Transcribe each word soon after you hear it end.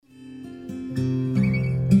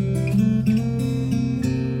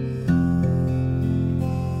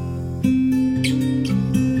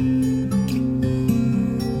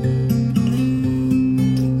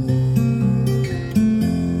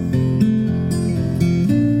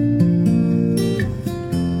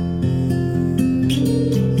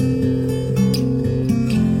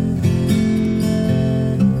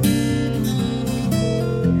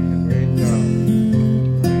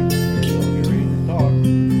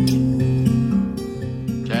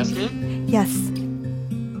Yes.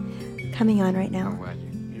 Coming on right now.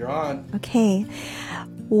 You're on. Okay.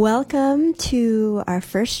 Welcome to our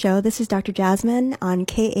first show. This is Dr. Jasmine on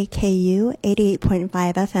KAKU 88.5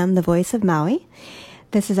 FM, the voice of Maui.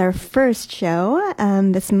 This is our first show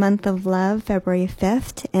this month of love, February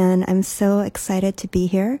 5th, and I'm so excited to be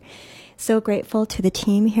here. So grateful to the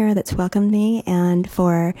team here that's welcomed me, and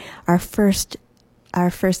for our first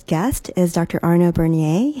guest is Dr. Arnaud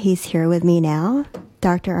Bernier. He's here with me now.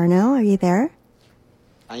 Dr. Arnaud, are you there?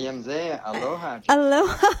 I am there. Aloha.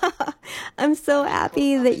 Aloha. I'm so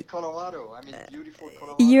happy I'm that in Colorado. I'm in beautiful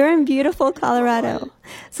Colorado. you're in beautiful Colorado.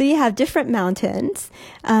 So you have different mountains,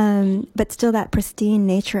 but still that pristine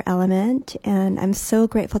nature element. And I'm so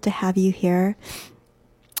grateful to have you here.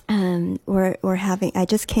 I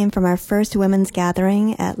just came from our first women's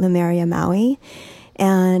gathering at Lumeria, Maui.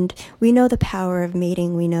 And we know the power of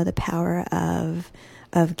meeting. We know the power of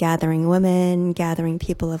gathering women, gathering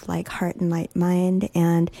people of like heart and light mind.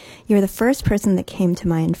 And you're the first person that came to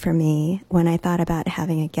mind for me when I thought about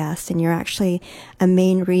having a guest. And you're actually a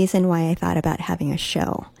main reason why I thought about having a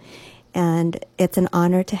show. And it's an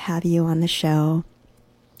honor to have you on the show.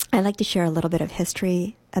 I'd like to share a little bit of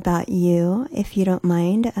history about you, if you don't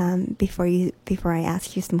mind, before I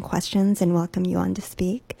ask you some questions and welcome you on to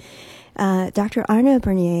speak. Dr. Arnaud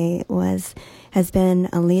Bernier has been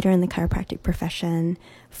a leader in the chiropractic profession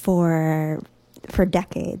for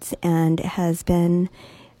decades and has been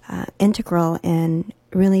integral in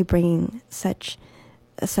really bringing such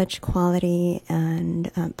quality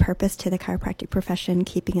and purpose to the chiropractic profession,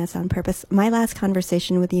 keeping us on purpose. My last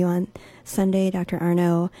conversation with you on Sunday, Dr.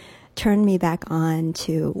 Arnaud, turned me back on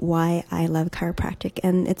to why I love chiropractic.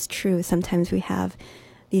 And it's true, sometimes we have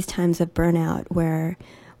these times of burnout where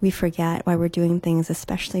we forget why we're doing things,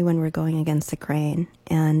 especially when we're going against the grain.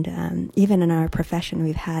 And even in our profession,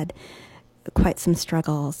 we've had quite some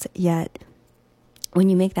struggles. Yet, when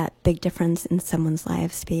you make that big difference in someone's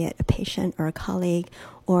lives, be it a patient or a colleague,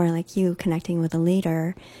 or like you connecting with a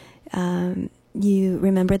leader, you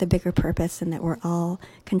remember the bigger purpose and that we're all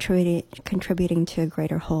contributing to a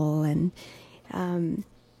greater whole. And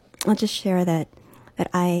I'll just share that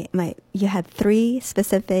you had three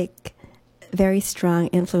specific very strong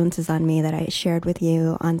influences on me that I shared with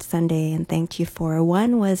you on Sunday and thanked you for.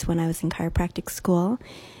 One was when I was in chiropractic school,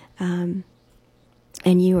 and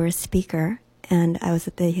you were a speaker, and I was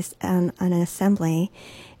at on an assembly,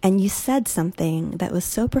 and you said something that was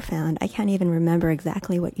so profound. I can't even remember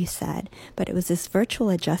exactly what you said, but it was this virtual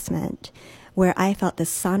adjustment where I felt this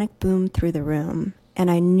sonic boom through the room,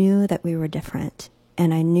 and I knew that we were different,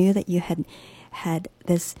 and I knew that you had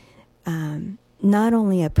this not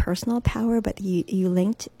only a personal power, but you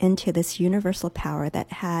linked into this universal power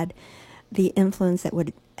that had the influence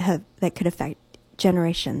that could affect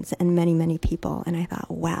generations and many, many people. And I thought,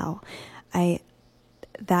 wow,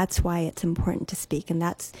 that's why it's important to speak, and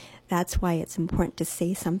that's why it's important to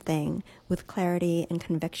say something with clarity and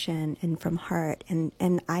conviction and from heart.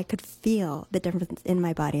 And I could feel the difference in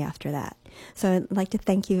my body after that. So I'd like to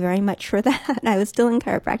thank you very much for that. I was still in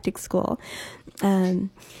chiropractic school. And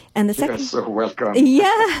the second, you're so welcome.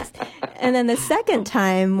 Yes. And then the second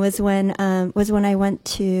time was when I went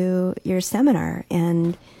to your seminar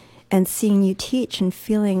and seeing you teach and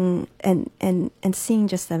feeling and seeing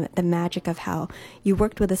just the magic of how you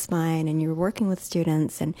worked with the spine and you're working with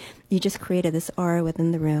students and you just created this aura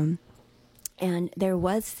within the room. And there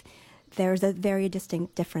was a very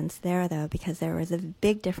distinct difference there, though, because there was a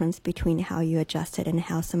big difference between how you adjusted and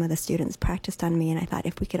how some of the students practiced on me. And I thought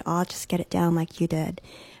if we could all just get it down like you did,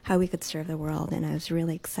 how we could serve the world. And I was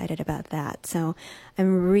really excited about that. So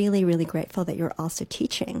I'm really, really grateful that you're also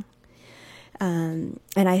teaching. And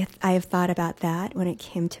I have thought about that when it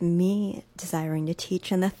came to me desiring to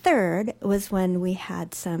teach. And the third was when we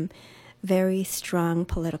had some very strong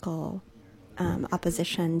political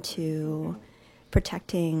opposition to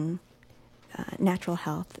protecting natural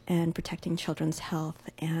health and protecting children's health.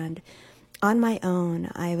 And on my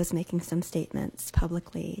own, I was making some statements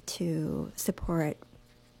publicly to support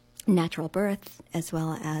natural birth as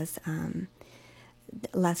well as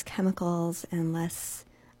less chemicals and less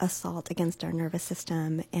assault against our nervous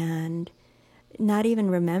system. And not even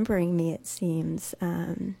remembering me, it seems,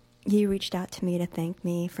 you reached out to me to thank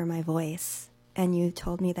me for my voice, and you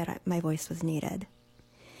told me that my voice was needed.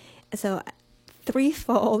 So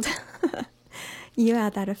threefold, you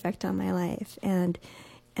had that effect on my life, and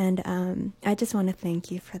I just want to thank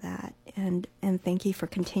you for that, and thank you for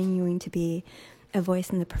continuing to be a voice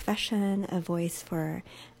in the profession, a voice for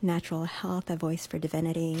natural health, a voice for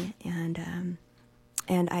divinity,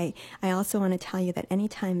 and I also want to tell you that any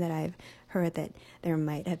time that I've heard that there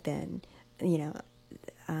might have been,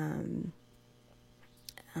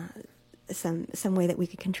 some way that we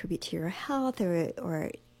could contribute to your health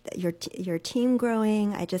or your team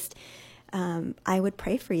growing, I would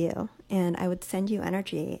pray for you and I would send you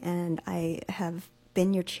energy, and I have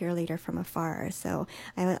been your cheerleader from afar. So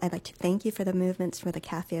I'd like to thank you for the movements for the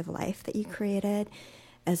Cafe of Life that you created,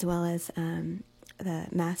 as well as the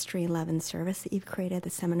Mastery, Love, and Service that you've created, the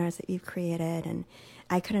seminars that you've created. And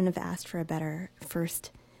I couldn't have asked for a better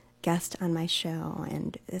first guest on my show.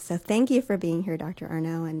 And so thank you for being here, Dr.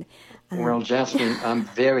 Arnaud. And well, Jasmine, I'm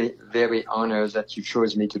very, very honored that you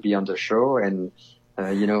chose me to be on the show. And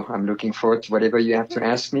I'm looking forward to whatever you have to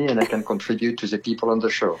ask me, and I can contribute to the people on the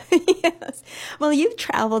show. Yes. Well, you've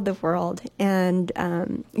traveled the world, and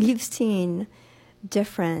you've seen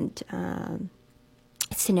different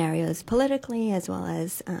scenarios politically as well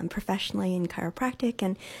as professionally in chiropractic.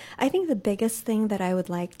 And I think the biggest thing that I would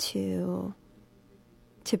like to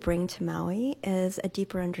bring to Maui is a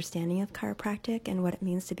deeper understanding of chiropractic and what it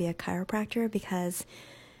means to be a chiropractor, because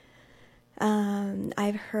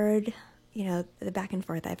I've heard the back and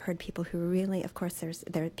forth. I've heard people who really, of course,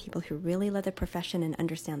 there are people who really love the profession and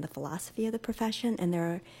understand the philosophy of the profession, and there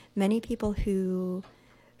are many people who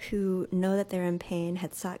know that they're in pain,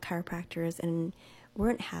 had sought chiropractors, and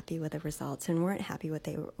weren't happy with the results and weren't happy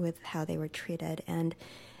with how they were treated. And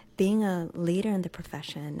being a leader in the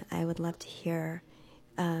profession, I would love to hear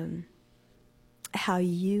how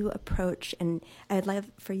you approach, and I'd love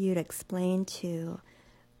for you to explain to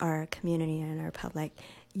our community and our public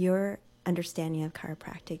your understanding of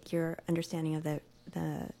chiropractic, your understanding of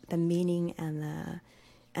the meaning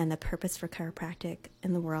and the purpose for chiropractic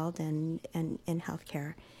in the world and in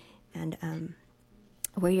healthcare, and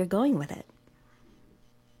where you're going with it.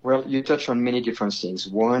 Well, you touch on many different things.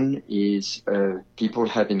 One is people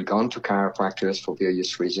having gone to chiropractors for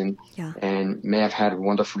various reasons and may have had a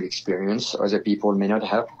wonderful experience. Other people may not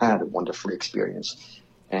have had a wonderful experience.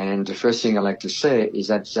 And the first thing I like to say is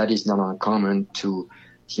that is not uncommon to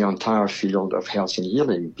the entire field of health and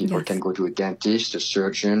healing. People can go to a dentist, a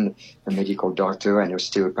surgeon, a medical doctor, an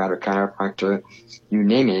osteopath, a chiropractor, you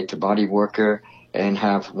name it, a body worker, and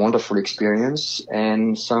have wonderful experience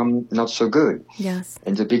and some not so good. Yes.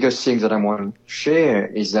 And the biggest thing that I want to share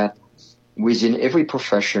is that within every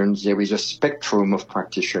profession, there is a spectrum of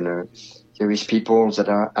practitioners. There is people that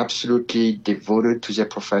are absolutely devoted to their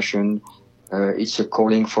profession. It's a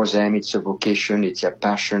calling for them. It's a vocation. It's a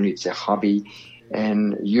passion. It's a hobby.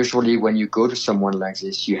 And usually when you go to someone like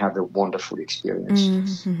this, you have a wonderful experience.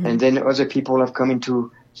 Mm-hmm. And then other people have come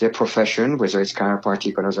into their profession, whether it's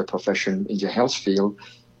chiropractic or another profession in the health field,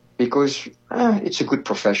 because it's a good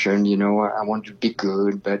profession, I want to be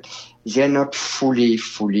good, but they're not fully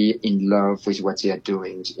in love with what they are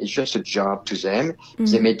doing. It's just a job to them. Mm-hmm.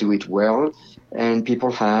 They may do it well, and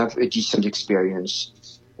people have a decent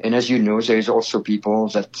experience. And as you know, there is also people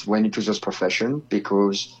that went into this profession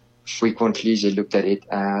because frequently they looked at it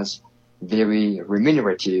as very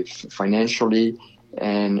remunerative financially,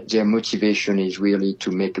 and their motivation is really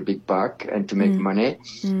to make a big buck and to make money.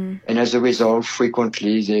 And as a result,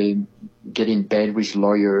 frequently they get in bed with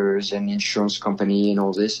lawyers and insurance company and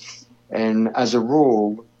all this. And as a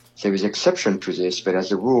rule, there is exception to this, but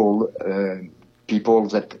as a rule, people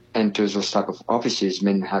that enter those type of offices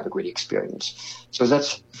may have a great experience. So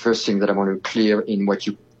that's the first thing that I want to clear in what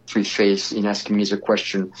you preface in asking me the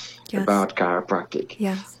question about chiropractic.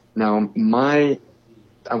 Yes. Now,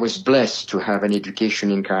 I was blessed to have an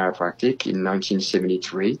education in chiropractic in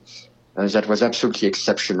 1973. That was absolutely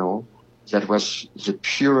exceptional. That was the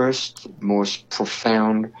purest, most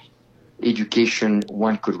profound education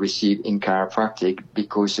one could receive in chiropractic,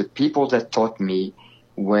 because the people that taught me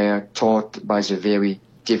were taught by the very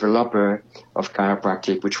developer of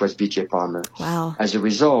chiropractic, which was B.J. Palmer. Wow. As a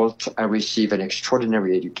result, I received an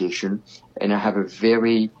extraordinary education, and I have a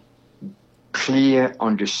very clear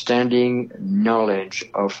understanding, knowledge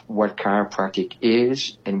of what chiropractic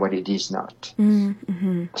is and what it is not.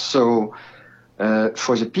 Mm-hmm. So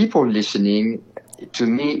for the people listening, to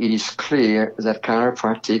me it is clear that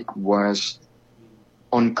chiropractic was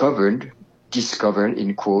discovered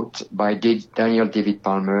in quote, by Daniel David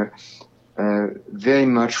Palmer, very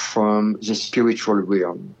much from the spiritual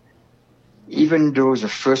realm. Even though the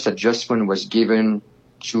first adjustment was given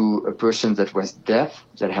to a person that was deaf,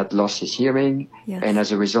 that had lost his hearing, and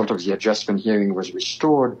as a result of the adjustment, hearing was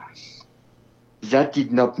restored, that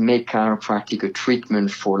did not make chiropractic a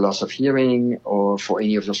treatment for loss of hearing or for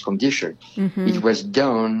any of those conditions. Mm-hmm. It was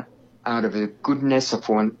done out of the goodness of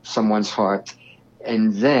someone's heart,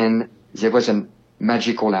 and then there was a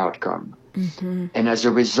magical outcome. Mm-hmm. And as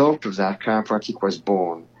a result of that, chiropractic was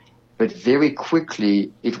born. But very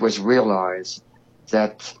quickly, it was realized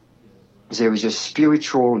that there is a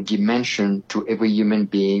spiritual dimension to every human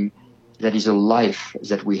being that is a life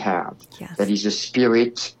that we have. Yes. That is the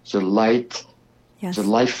spirit, the light, yes. the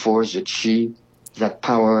life force, the chi, that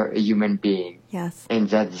power a human being. Yes. And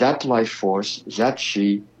that life force, that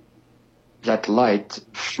chi, that light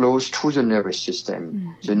flows through the nervous system.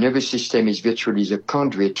 Mm-hmm. The nervous system is virtually the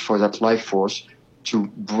conduit for that life force to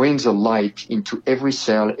bring the light into every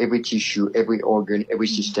cell, every tissue, every organ, every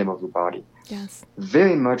system of the body. Yes.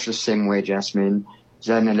 Very much the same way, Jasmine,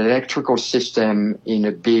 that an electrical system in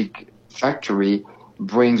a big factory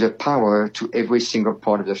brings the power to every single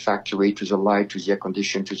part of the factory, to the light, to the air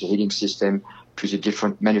condition, to the heating system, to the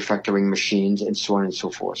different manufacturing machines, and so on and so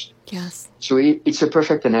forth. Yes. So it's a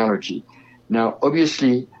perfect analogy. Now,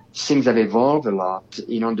 obviously, things have evolved a lot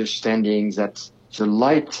in understanding that the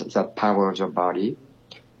light that powers our body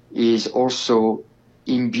is also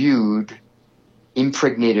imbued,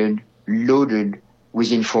 impregnated, loaded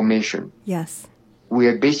with information. Yes. We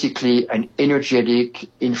are basically an energetic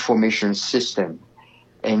information system.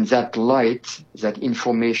 And that light, that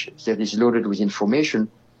information that is loaded with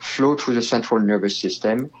information, flows through the central nervous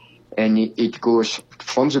system, and it goes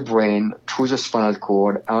from the brain through the spinal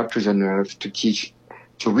cord out to the nerve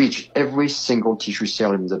to reach every single tissue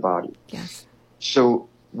cell in the body. Yes. So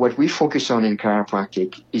what we focus on in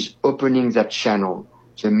chiropractic is opening that channel,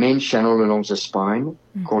 the main channel along the spine,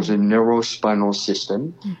 mm-hmm. called the neurospinal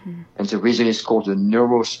system. Mm-hmm. And the reason it's called the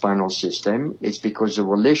neurospinal system is because the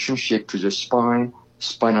relationship to the spine,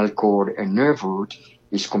 spinal cord, and nerve root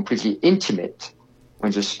is completely intimate.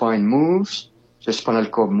 When the spine moves, the spinal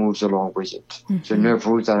cord moves along with it. Mm-hmm. The nerve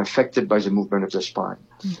roots are affected by the movement of the spine.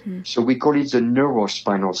 Mm-hmm. So we call it the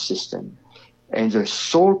neurospinal system. And the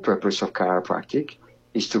sole purpose of chiropractic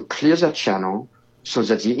is to clear that channel so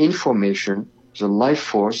that the information, the life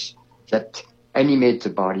force that animates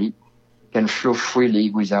the body can flow freely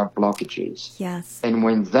without blockages. Yes. And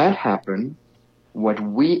when that happens, what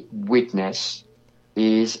we witness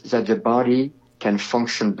is that the body can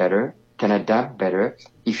function better, can adapt better.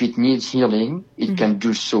 If it needs healing, it mm-hmm. can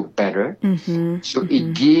do so better. Mm-hmm. So mm-hmm.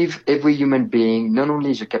 it gives every human being not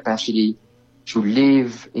only the capacity to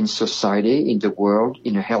live in society, in the world,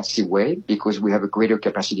 in a healthy way, because we have a greater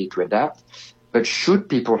capacity to adapt, but should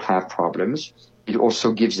people have problems, it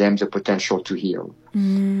also gives them the potential to heal.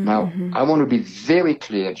 Mm-hmm. Now, I want to be very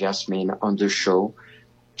clear, Jasmine, on the show,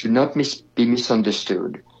 to not be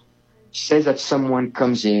misunderstood. Say that someone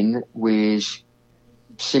comes in with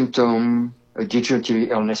symptom,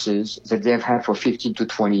 degenerative illnesses that they've had for 15 to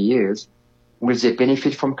 20 years. Will they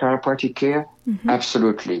benefit from chiropractic care? Mm-hmm.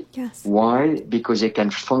 Absolutely. Yes. Why? Because they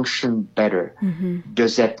can function better. Mm-hmm.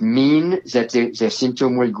 Does that mean that their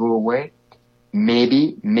symptom will go away?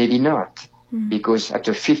 Maybe, maybe not. Mm-hmm. Because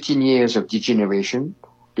after 15 years of degeneration,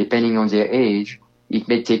 depending on their age, it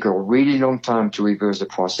may take a really long time to reverse the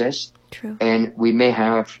process. True. And we may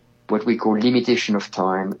have what we call limitation of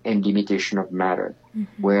time and limitation of matter,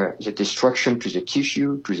 mm-hmm. where the destruction to the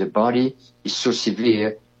tissue, to the body is so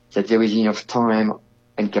severe that there is enough time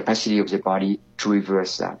and capacity of the body to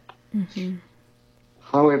reverse that. Mm-hmm.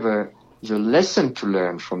 However, the lesson to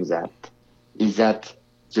learn from that is that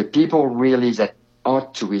the people really that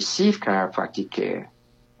ought to receive chiropractic care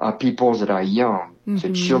are people that are young, mm-hmm.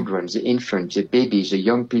 the children, the infants, the babies, the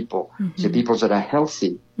young people, mm-hmm. the people that are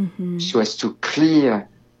healthy, mm-hmm. so as to clear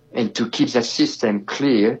and to keep that system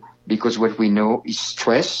clear, because what we know is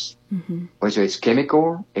stress, mm-hmm. whether it's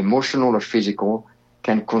chemical, emotional, or physical,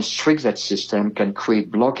 can constrict that system, can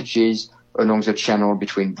create blockages along the channel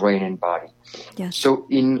between brain and body. Yes. So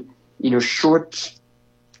in a short,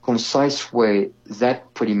 concise way, that's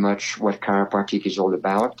pretty much what chiropractic is all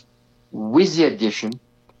about, with the addition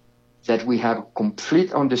that we have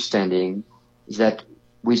complete understanding that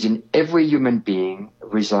within every human being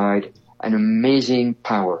reside an amazing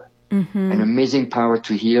power, mm-hmm. an amazing power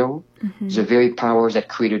to heal, mm-hmm. the very power that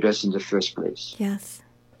created us in the first place. Yes.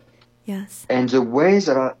 Yes. And the way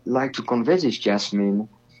that I like to convey this, Jasmine,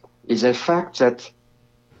 is the fact that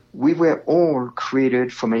we were all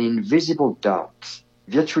created from an invisible dot,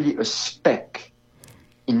 virtually a speck,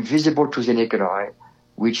 invisible to the naked eye,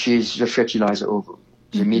 which is the fertilized ovum,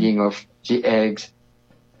 mm-hmm. the meeting of the eggs,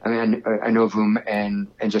 an ovum and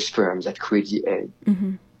the sperm that create the egg.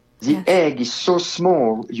 Mm-hmm. The yes. egg is so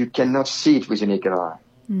small you cannot see it with the naked eye.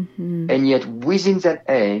 Mm-hmm. And yet within that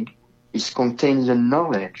egg is contained the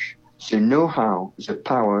knowledge, the know-how, the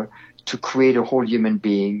power to create a whole human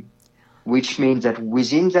being, which means that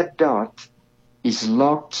within that dot is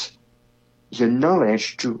locked the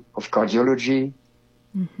knowledge of cardiology,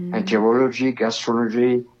 mm-hmm. enterology,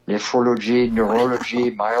 gastrology, nephrology,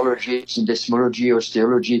 neurology, myology, syndesmology,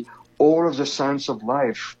 osteology, all of the science of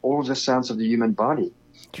life, all the science of the human body,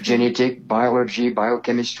 genetic, biology,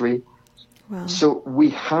 biochemistry. Wow. So we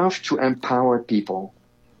have to empower people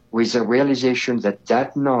with the realization that that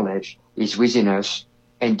knowledge is within us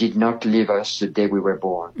and did not leave us the day we were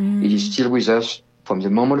born. It is still with us from the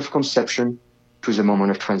moment of conception to the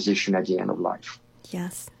moment of transition at the end of life.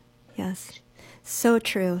 Yes, yes. So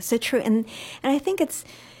true, so true. And I think it's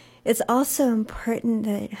also important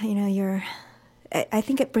that, you know, I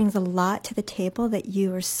think it brings a lot to the table that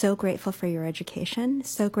you are so grateful for your education,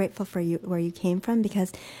 so grateful for where you came from,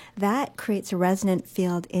 because that creates a resonant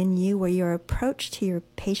field in you where your approach to your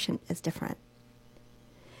patient is different.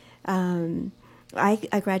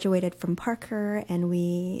 I graduated from Parker, and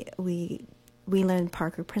we learned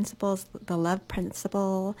Parker principles, the love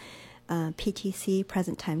principle, PTC,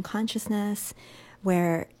 present time consciousness,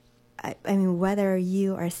 where I mean, whether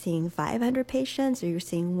you are seeing 500 patients or you're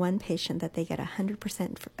seeing one patient, that they get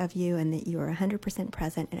 100% of you and that you are 100%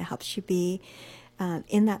 present, and it helps you be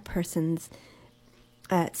in that person's,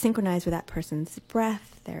 synchronized with that person's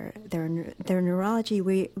breath, their neurology.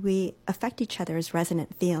 We affect each other as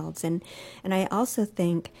resonant fields. And I also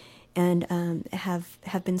think, and have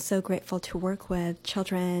been so grateful to work with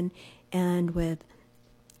children and with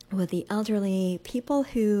the elderly, people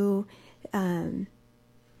who,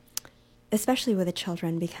 especially with the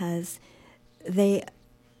children, because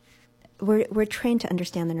we're trained to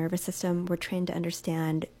understand the nervous system. We're trained to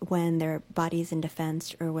understand when their body's in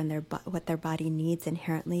defense or when what their body needs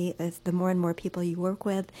inherently. As the more and more people you work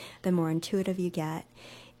with, the more intuitive you get.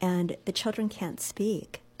 And the children can't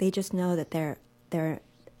speak. They just know that they're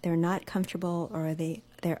not comfortable, or they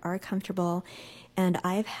are comfortable. And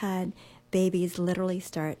I've had babies literally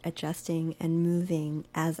start adjusting and moving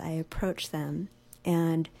as I approach them.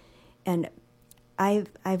 And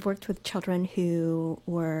I've worked with children who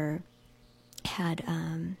had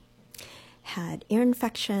ear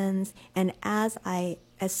infections, and as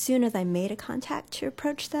soon as I made a contact to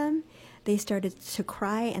approach them, they started to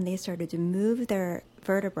cry and they started to move their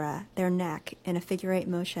vertebra, their neck, in a figure eight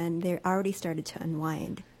motion. They already started to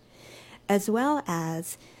unwind, as well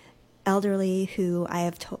as elderly who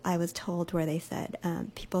I was told, where they said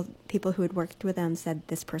people who had worked with them said,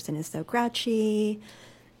 this person is so grouchy.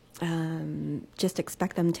 Just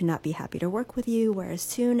expect them to not be happy to work with you. Where as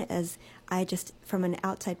soon as I just, from an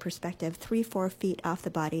outside perspective, 3-4 feet off the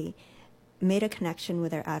body, made a connection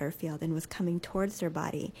with their outer field and was coming towards their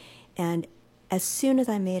body, and as soon as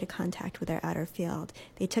I made a contact with their outer field,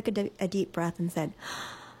 they took a deep breath and said,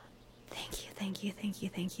 "Thank you, thank you, thank you,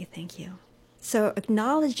 thank you, thank you." So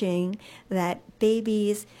acknowledging that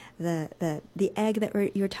babies, the egg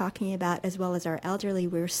that you're talking about, as well as our elderly,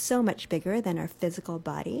 we're so much bigger than our physical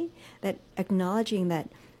body, that acknowledging that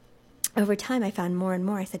over time I found more and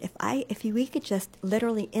more, I said, if we could just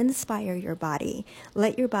literally inspire your body,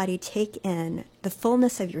 let your body take in the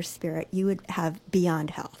fullness of your spirit, you would have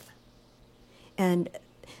beyond health. And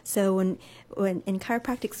so when in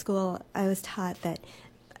chiropractic school, I was taught that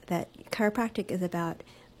chiropractic is about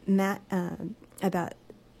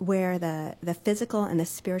where the physical and the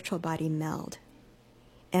spiritual body meld.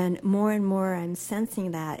 And more I'm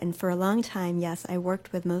sensing that. And for a long time, yes, I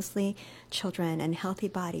worked with mostly children and healthy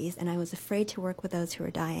bodies, and I was afraid to work with those who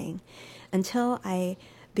were dying.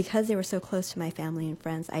 Because they were so close to my family and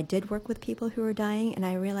friends, I did work with people who were dying, and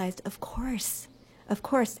I realized, of course,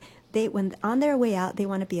 when on their way out, they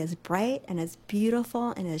want to be as bright and as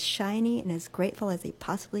beautiful and as shiny and as grateful as they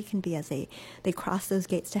possibly can be as they cross those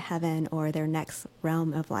gates to heaven or their next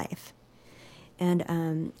realm of life.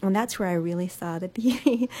 And that's where I really saw the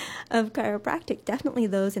beauty of chiropractic. Definitely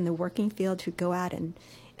those in the working field who go out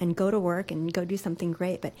and go to work and go do something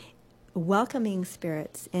great, but welcoming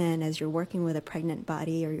spirits in as you're working with a pregnant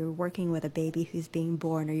body, or you're working with a baby who's being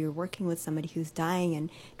born, or you're working with somebody who's dying and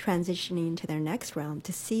transitioning into their next realm,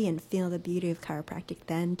 to see and feel the beauty of chiropractic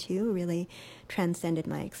then too really transcended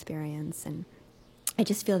my experience. And I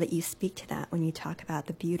just feel that you speak to that when you talk about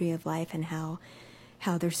the beauty of life and how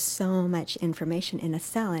there's so much information in a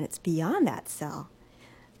cell, and it's beyond that cell.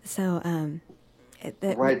 So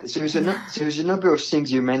right. There's a number of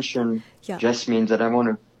things you mentioned, yeah, Jasmine, that I want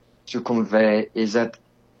to convey, is that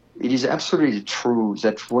it is absolutely true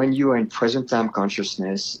that when you are in present time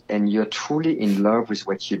consciousness and you're truly in love with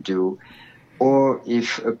what you do, or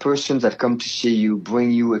if a person that comes to see you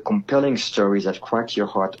bring you a compelling story that cracks your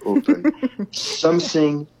heart open,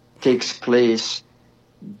 something takes place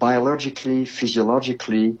biologically,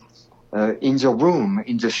 physiologically, in the room,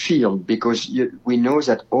 in the field, because we know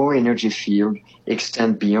that our energy field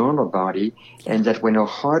extends beyond our body, and that when our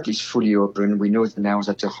heart is fully open, we know now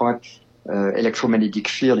that the heart electromagnetic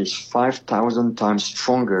field is 5,000 times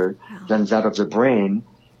stronger than that of the brain,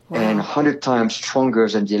 and 100 times stronger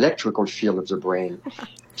than the electrical field of the brain.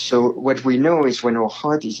 So what we know is when our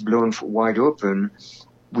heart is blown wide open,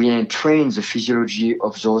 we entrain the physiology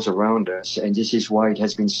of those around us. And this is why it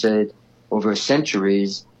has been said over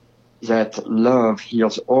centuries that love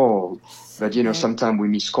heals all. But, sometimes we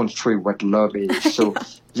misconstrue what love is. So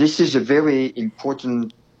this is a very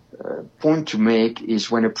important point to make, is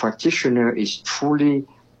when a practitioner is truly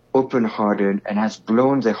open-hearted and has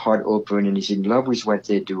blown their heart open and is in love with what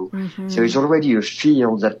they do, there is already a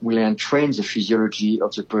field that will entrain the physiology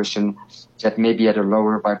of the person that may be at a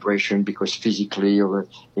lower vibration because physically or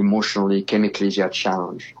emotionally, chemically, they are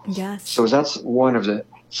challenged. Yes. So that's one of the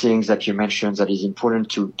things that you mentioned that is important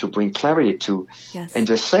to bring clarity to. Yes. And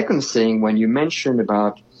the second thing, when you mentioned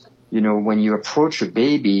about, when you approach a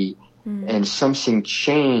baby and something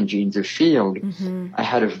changed in the field, I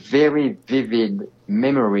had a very vivid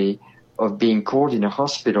memory of being called in a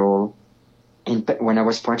hospital when I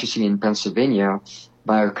was practicing in Pennsylvania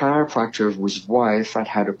by a chiropractor whose wife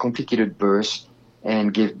had a complicated birth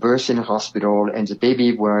and gave birth in a hospital, and the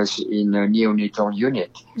baby was in a neonatal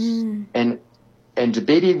unit. And the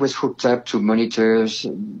baby was hooked up to monitors,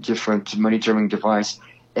 different monitoring device.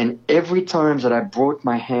 And every time that I brought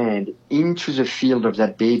my hand into the field of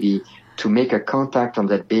that baby to make a contact on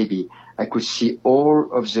that baby, I could see all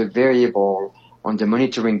of the variable on the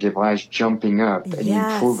monitoring device jumping up and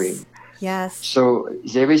improving. Yes. So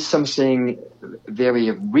there is something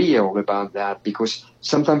very real about that, because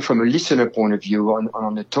sometimes from a listener point of view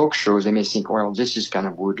on the talk shows, they may think, well, this is kind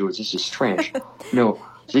of voodoo, this is strange. No,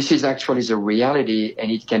 this is actually the reality, and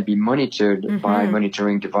it can be monitored by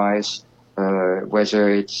monitoring device, whether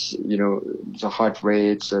it's, the heart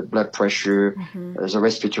rate, the blood pressure, the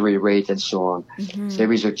respiratory rate, and so on.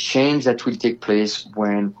 There is a change that will take place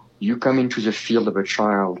when you come into the field of a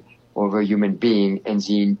child or of a human being, and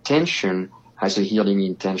the intention has a healing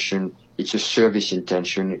intention. It's a service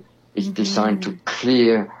intention. It's designed to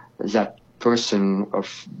clear that person of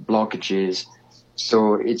blockages.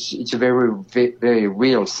 So it's a very, very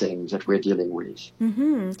real thing that we're dealing with.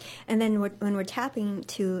 And then when we're tapping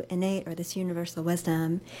to innate or this universal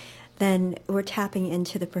wisdom, then we're tapping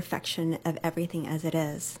into the perfection of everything as it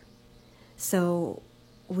is. So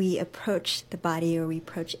we approach the body, or we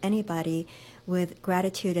approach anybody with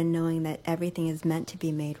gratitude and knowing that everything is meant to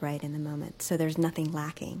be made right in the moment. So there's nothing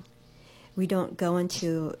lacking. We don't go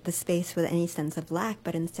into the space with any sense of lack,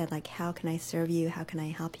 but instead, like, how can I serve you? How can I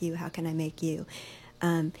help you? How can I make you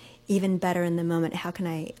even better in the moment? How can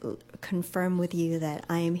I confirm with you that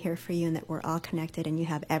I am here for you and that we're all connected and you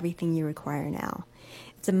have everything you require now?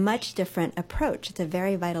 It's a much different approach. It's a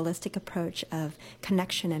very vitalistic approach of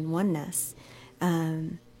connection and oneness.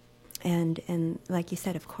 And like you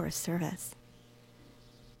said, of course, service.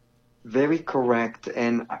 Very correct.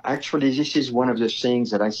 And actually, this is one of the things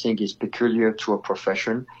that I think is peculiar to our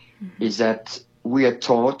profession, is that we are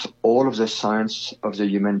taught all of the science of the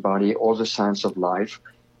human body, all the science of life.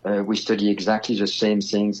 We study exactly the same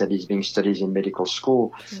things that is being studied in medical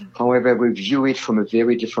school. However, we view it from a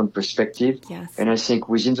very different perspective. Yes. And I think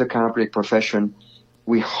within the chiropractic profession,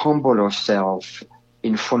 we humble ourselves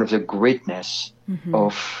in front of the greatness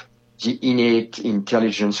of the innate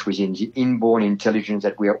intelligence within, the inborn intelligence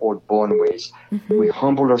that we are all born with. We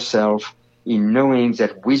humble ourselves in knowing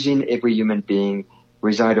that within every human being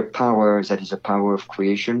reside a power that is a power of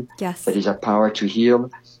creation, Yes. that is a power to heal.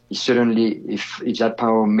 Certainly, if that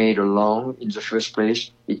power made a lung in the first place,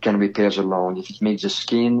 it can repair the lung. If it makes a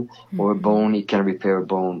skin or a bone, it can repair a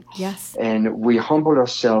bone. Yes. And we humble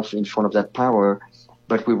ourselves in front of that power,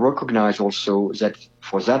 but we recognize also that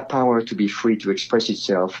for that power to be free to express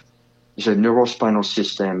itself, the neurospinal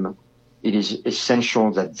system, it is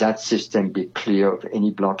essential that that system be clear of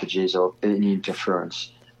any blockages or any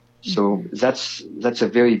interference. So that's a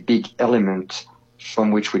very big element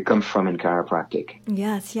from which we come from in chiropractic.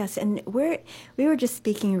 Yes, yes. And we were just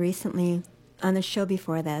speaking recently on the show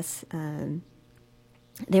before this.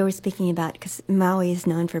 They were speaking about, because Maui is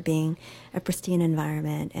known for being a pristine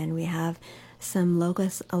environment, and we have some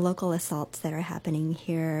local assaults that are happening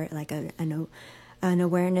here, like an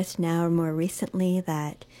awareness now, or more recently,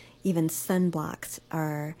 that even sunblocks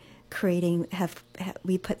are creating,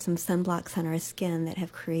 we put some sunblocks on our skin that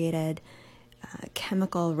have created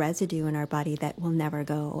chemical residue in our body that will never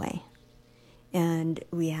go away. And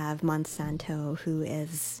we have Monsanto, who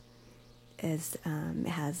is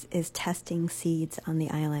testing seeds on the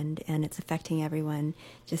island, and it's affecting everyone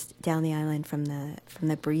just down the island from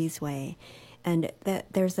the breezeway. And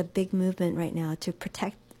there's a big movement right now to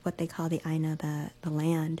protect what they call the Aina, the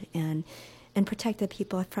land, and protect the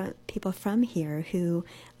people from here who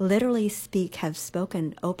literally have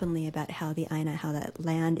spoken openly about how the Aina, how that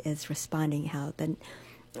land is responding, how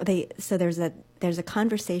so there's a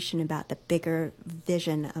conversation about the bigger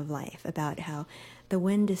vision of life, about how the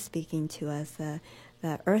wind is speaking to us, the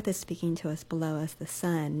earth is speaking to us below us, the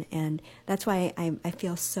sun, and that's why I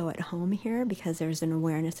feel so at home here, because there's an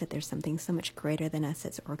awareness that there's something so much greater than us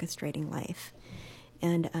that's orchestrating life,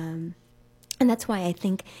 and that's why I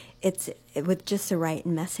think it's with just the right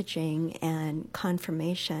messaging and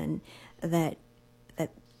confirmation that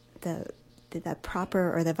the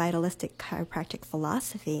proper or the vitalistic chiropractic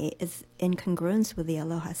philosophy is in congruence with the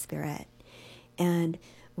Aloha spirit, and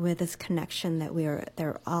with this connection that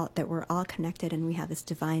we're all connected, and we have this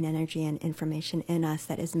divine energy and information in us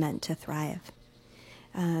that is meant to thrive.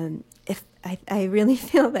 If I really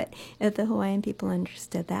feel that if the Hawaiian people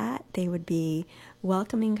understood that, they would be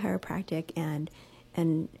welcoming chiropractic and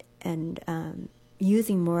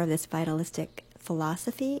using more of this vitalistic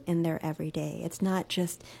philosophy in their everyday. It's not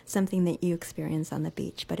just something that you experience on the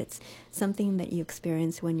beach, but it's something that you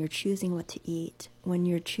experience when you're choosing what to eat, when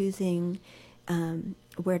you're choosing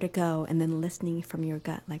where to go, and then listening from your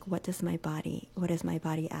gut, like what is my body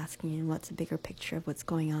asking, and what's a bigger picture of what's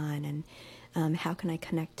going on, and how can I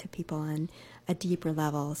connect to people on a deeper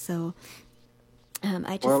level. So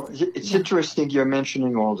it's interesting you're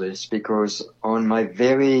mentioning all this, because on my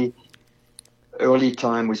very early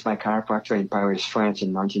time with my chiropractor in Paris, France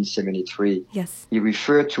in 1973, yes, he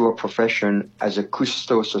referred to our profession as a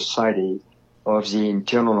custo society of the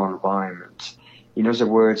internal environment. In other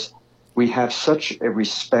words, we have such a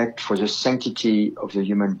respect for the sanctity of the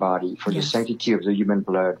human body, for the sanctity of the human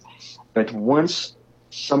blood. But once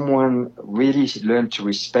someone really learned to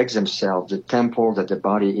respect themselves, the temple that the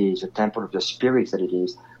body is, the temple of the spirit that it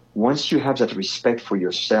is, once you have that respect for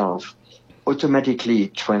yourself, automatically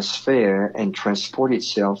it transfer and transport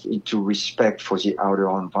itself into respect for the outer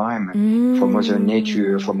environment, for Mother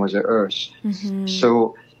Nature, for Mother Earth. Mm-hmm.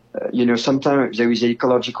 So, sometimes there is an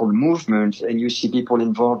ecological movement, and you see people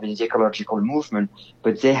involved in the ecological movement,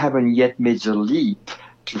 but they haven't yet made the leap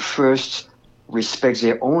to first respect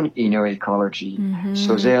their own inner ecology. Mm-hmm.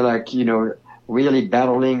 So they're like, really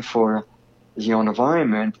battling for the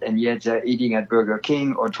environment, and yet they're eating at Burger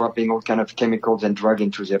King or dropping all kind of chemicals and drugs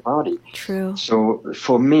into their body. True. So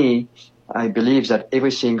for me, I believe that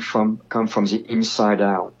everything come from the inside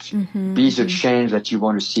out. Mm-hmm, be the change that you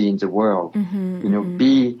want to see in the world.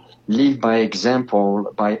 Mm-hmm, live by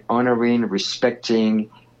example, by honoring, respecting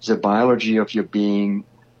the biology of your being,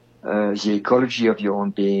 the ecology of your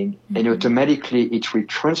own being, and automatically it will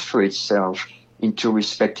transfer itself into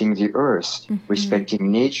respecting the earth, respecting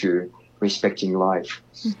nature, respecting life.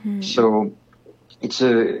 Mm-hmm. So it's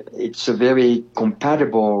a very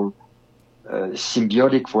compatible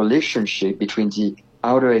symbiotic relationship between the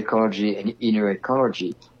outer ecology and inner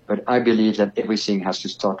ecology, but I believe that everything has to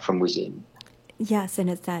start from within. Yes, and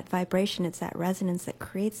it's that vibration, it's that resonance that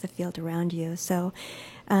creates the field around you. So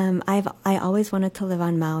I always wanted to live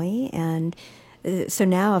on Maui, and so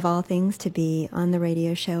now, of all things, to be on the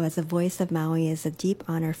radio show as a voice of Maui is a deep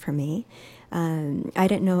honor for me. I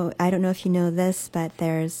don't know if you know this, but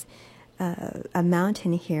there's a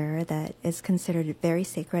mountain here that is considered very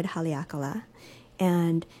sacred, Haleakala,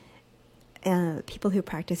 and people who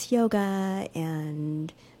practice yoga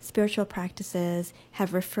and spiritual practices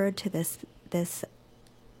have referred to this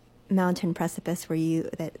mountain precipice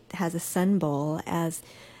that has a sun bowl as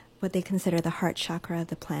what they consider the heart chakra of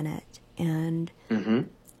the planet, and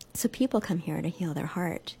so people come here to heal their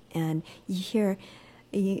heart, and you hear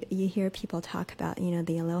people talk about,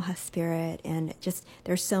 the Aloha spirit, and just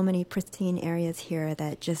there's so many pristine areas here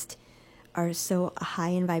that just are so high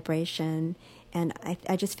in vibration, and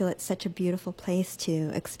I just feel it's such a beautiful place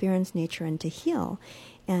to experience nature and to heal.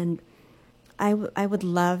 And I would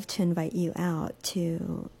love to invite you out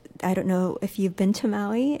to, I don't know if you've been to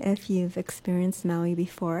Maui, if you've experienced Maui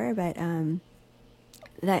before, but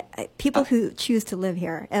people who choose to live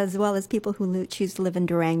here, as well as people who choose to live in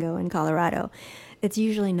Durango and Colorado, it's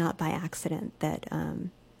usually not by accident that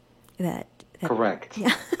correct.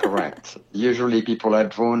 Yeah. Correct. Usually people are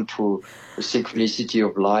drawn to the synchronicity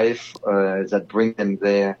of life that bring them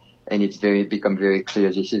there, and it's become very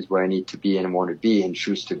clear this is where I need to be and want to be and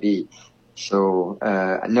choose to be. So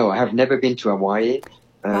no, I have never been to Hawaii.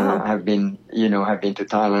 I've been to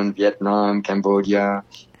Thailand, Vietnam, Cambodia,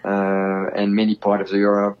 and many parts of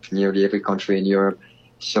Europe, nearly every country in Europe.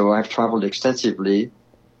 So I've traveled extensively.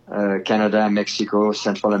 Canada, Mexico,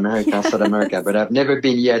 Central America, South America, but I've never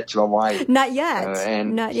been yet to Hawaii. Not yet.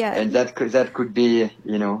 Not yet. And that could be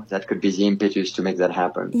the impetus to make that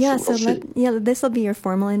happen. Yeah. So this will be your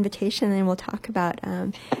formal invitation, and we'll talk about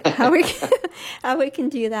how we can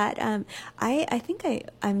do that. I think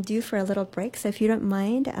I'm due for a little break, so if you don't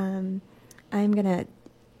mind, I'm gonna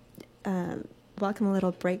welcome a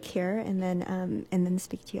little break here, and then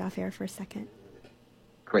speak to you off air for a second.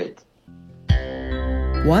 Great.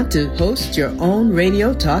 Want to host your own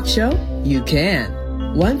radio talk show? You can.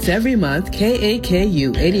 Once every month,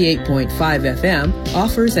 KAKU 88.5 FM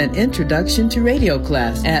offers an introduction to radio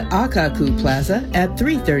class at Akaku Plaza at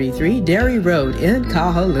 333 Dairy Road in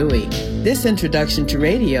Kahului. This introduction to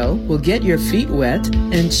radio will get your feet wet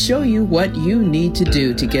and show you what you need to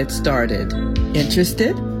do to get started.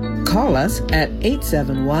 Interested? Call us at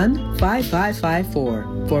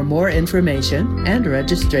 871-5554 for more information and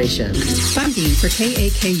registration. Funding for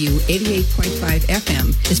KAKU 88.5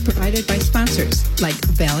 FM is provided by sponsors like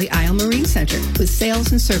Valley Isle Marine Center, with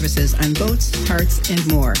sales and services on boats, parts, and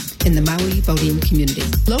more in the Maui boating community.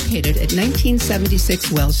 Located at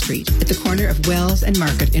 1976 Wells Street, at the corner of Wells and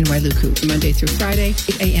Market in Wailuku, Monday through Friday,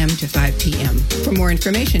 8 a.m. to 5 p.m. For more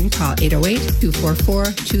information, call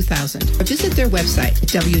 808-244-2000 or visit their website at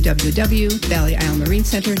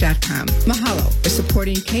www.valleyislemarincenter.com. Mahalo for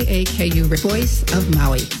supporting KAKU, Voice of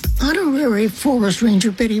Maui. Honorary Forest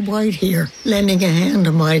Ranger Betty White here, lending a hand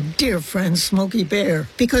to my dear friend Smokey Bear,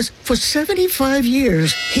 because for 75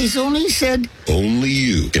 years, he's only said, only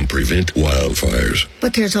you can prevent wildfires.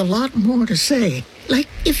 But there's a lot more to say. Like,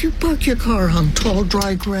 if you park your car on tall,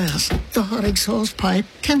 dry grass, the hot exhaust pipe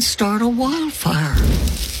can start a wildfire.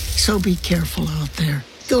 So be careful out there.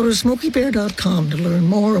 Go to SmokeyBear.com to learn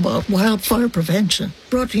more about wildfire prevention.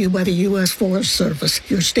 Brought to you by the U.S. Forest Service,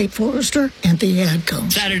 your state forester, and the AdCom.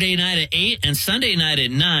 Saturday night at 8 and Sunday night at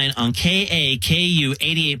 9 on KAKU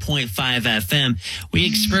 88.5 FM, we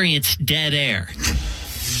experience dead air.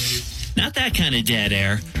 Not that kind of dead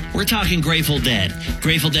air. We're talking Grateful Dead.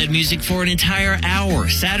 Grateful Dead music for an entire hour.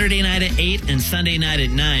 Saturday night at 8 and Sunday night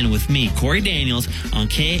at 9 with me, Corey Daniels, on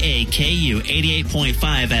KAKU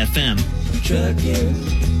 88.5 FM. Trucking,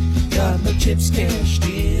 got my chips cashed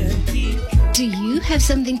in. Do you have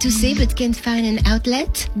something to say but can't find an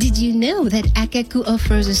outlet? Did you know that Akaku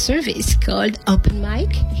offers a service called Open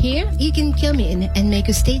Mic? Here, you can come in and make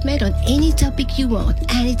a statement on any topic you want,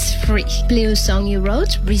 and it's free. Play a song you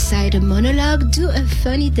wrote, recite a monologue, do a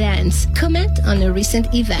funny dance, comment on a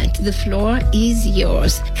recent event. The floor is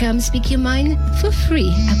yours. Come speak your mind for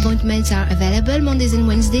free. Appointments are available Mondays and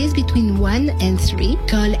Wednesdays between 1 and 3.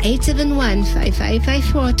 Call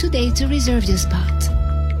 871-5554 today to reserve your spot.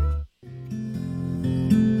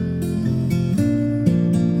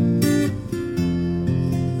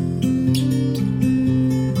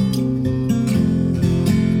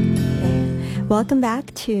 Welcome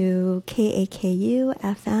back to KAKU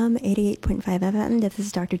FM 88.5 FM. This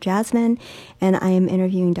is Dr. Jasmine, and I am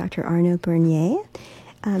interviewing Dr. Arnaud Bernier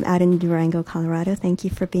out in Durango, Colorado. Thank you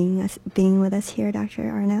for being with us here, Dr.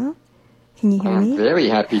 Arnaud. Can you hear me? I'm very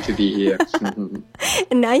happy to be here.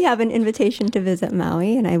 And now you have an invitation to visit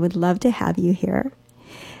Maui, and I would love to have you here.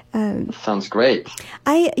 Sounds great.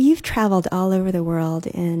 You've traveled all over the world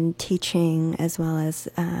in teaching as well as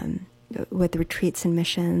with retreats and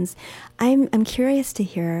missions. I'm curious to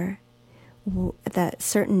hear that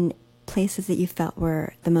certain places that you felt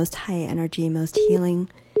were the most high energy, most healing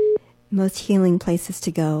places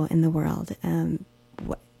to go in the world.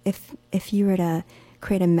 If you were to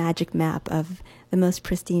create a magic map of the most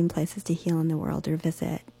pristine places to heal in the world or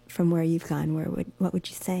visit from where you've gone, what would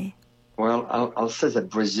you say? Well, I'll say that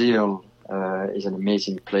Brazil is an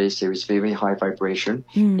amazing place. There is very high vibration,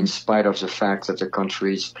 in spite of the fact that the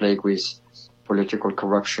country is plagued with political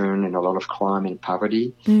corruption and a lot of crime and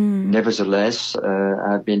poverty. Nevertheless,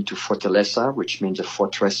 I've been to Fortaleza, which means a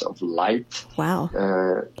fortress of light. Wow.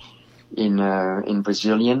 In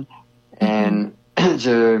Brazilian, and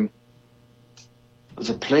the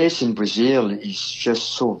place in Brazil is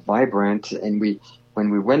just so vibrant. And when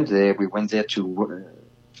we went there to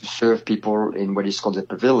serve people in what is called the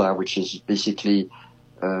Pavila, which is basically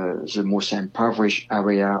the most impoverished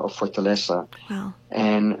area of Fortaleza. Wow.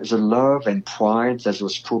 And the love and pride that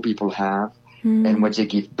those poor people have and what they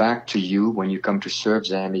give back to you when you come to serve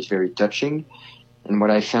them is very touching. And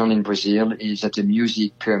what I found in Brazil is that the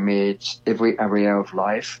music permeates every area of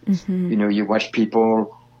life. You know, you watch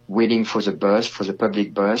people waiting for the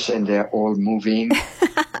public bus, and they're all moving,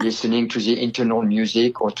 listening to the internal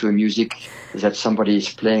music or to a music that somebody is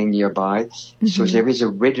playing nearby. So there is a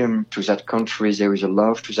rhythm to that country. There is a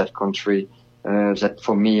love to that country that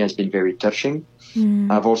for me has been very touching.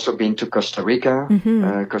 I've also been to Costa Rica.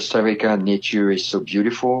 Costa Rica nature is so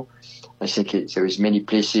beautiful. I think there is many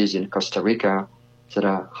places in Costa Rica that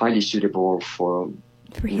are highly suitable for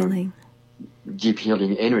healing, deep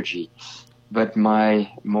healing energy. But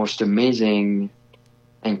my most amazing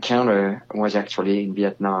encounter was actually in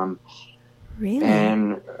Vietnam. Really?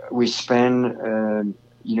 And we spent,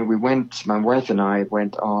 we went, my wife and I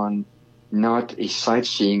went on not a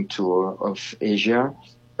sightseeing tour of Asia,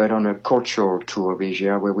 but on a cultural tour of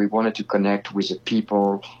Asia where we wanted to connect with the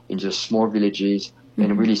people in the small villages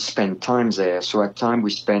and really spend time there. So at times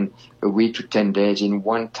we spent a week to 10 days in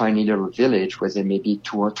one tiny little village where there may be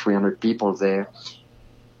 200 or 300 people there.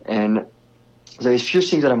 And there is a few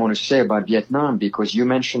things that I want to say about Vietnam, because you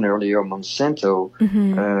mentioned earlier Monsanto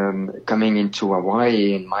coming into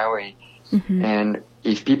Hawaii and Maui. And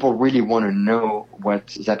if people really want to know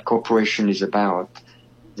what that corporation is about,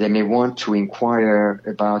 they may want to inquire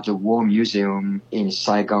about the War Museum in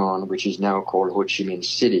Saigon, which is now called Ho Chi Minh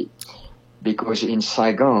City. Because in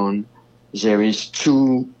Saigon, there is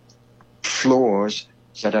 2 floors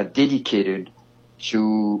that are dedicated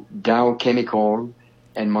to Dow Chemical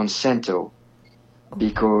and Monsanto,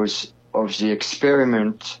 because of the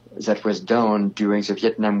experiment that was done during the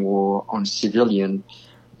Vietnam War on civilians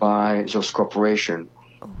by those corporations.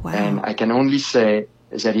 Wow. And I can only say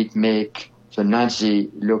that it make the Nazi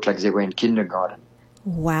look like they were in kindergarten.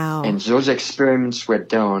 Wow. And those experiments were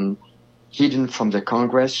done hidden from the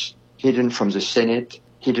Congress, hidden from the Senate,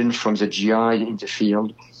 hidden from the GI in the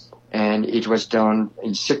field. And it was done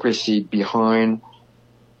in secrecy behind,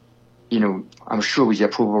 I'm sure with the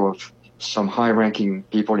approval of some high-ranking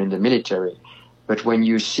people in the military. But when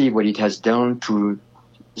you see what it has done to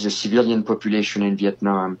the civilian population in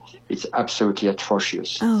Vietnam, it's absolutely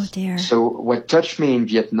atrocious. Oh, dear. So what touched me in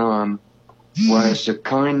Vietnam was the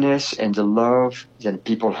kindness and the love that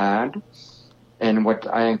people had. And what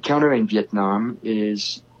I encountered in Vietnam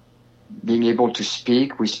is being able to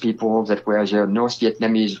speak with people that were either North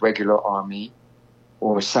Vietnamese regular army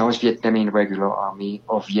or South Vietnamese regular army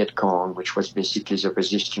or Viet Cong, which was basically the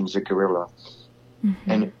resistance, the guerrilla.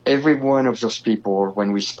 And every one of those people,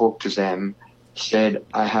 when we spoke to them, said,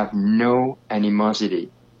 I have no animosity.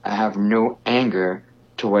 I have no anger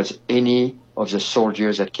towards any of the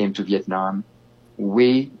soldiers that came to Vietnam.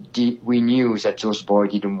 We knew that those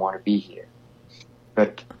boys didn't want to be here.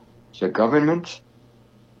 But the government,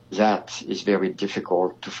 that is very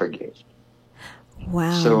difficult to forget.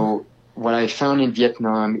 Wow. So what I found in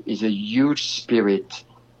Vietnam is a huge spirit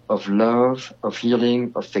of love, of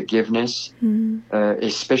healing, of forgiveness,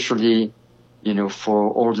 especially,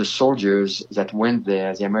 for all the soldiers that went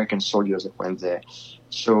there, the American soldiers that went there.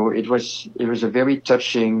 So it was a very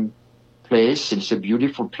touching place. It's a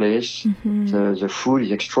beautiful place. The food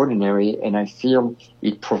is extraordinary, and I feel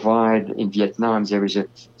it provides in Vietnam there is a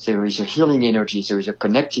healing energy, there is a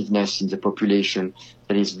connectiveness in the population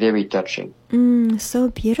that is very touching. So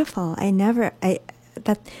beautiful. I never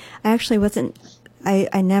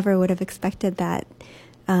would have expected that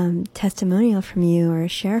testimonial from you or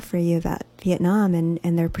share for you about Vietnam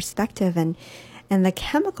and their perspective and the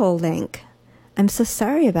chemical link. I'm so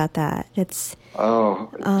sorry about that. It's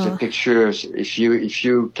the pictures. If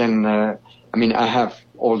you can, I have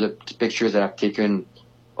all the pictures that I've taken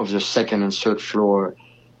of the second and third floor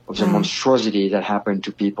of the monstrosity that happened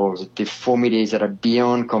to people, the deformities that are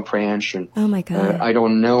beyond comprehension. Oh my God! I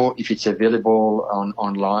don't know if it's available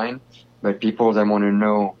online, but people that want to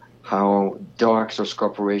know how dark those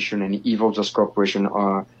corporations and evil those corporations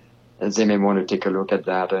are, they may want to take a look at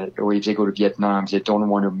that. Or if they go to Vietnam, they don't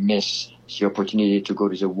want to miss the opportunity to go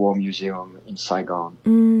to the War Museum in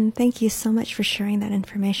Saigon. Thank you so much for sharing that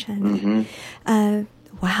information.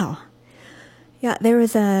 Wow. Yeah, there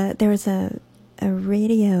was a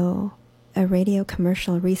radio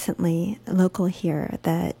commercial recently, local here,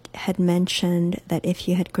 that had mentioned that if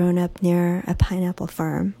you had grown up near a pineapple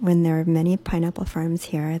farm, when there are many pineapple farms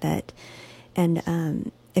here,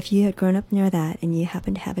 if you had grown up near that and you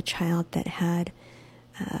happened to have a child that had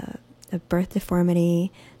a birth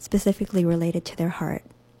deformity specifically related to the heart,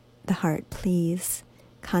 please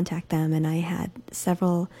contact them. And I had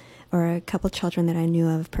a couple children that I knew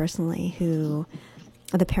of personally who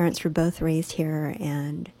the parents were both raised here,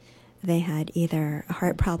 and they had either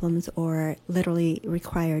heart problems or literally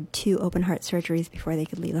required 2 open heart surgeries before they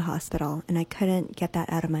could leave the hospital. And I couldn't get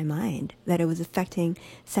that out of my mind, that it was affecting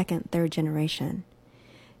second, third generation.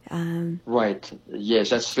 Right. Yes,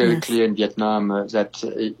 that's very clear in Vietnam, that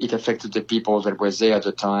it affected the people that were there at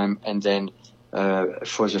the time, and then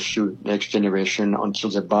for the next generation, until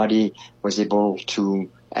the body was able to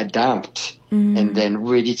adapt and then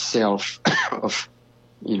rid itself of,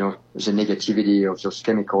 the negativity of those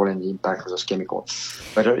chemicals and the impact of those chemicals.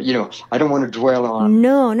 But, I don't want to dwell on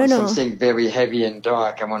something very heavy and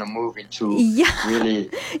dark. I want to move into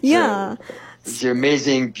really the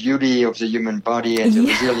amazing beauty of the human body and the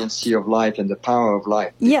resiliency of life and the power of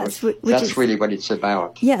life. Yes. That's really what it's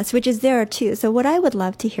about. Yes, which is there too. So what I would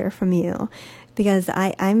love to hear from you, because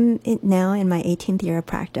I'm now in my 18th year of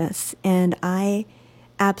practice, and I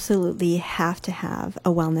absolutely have to have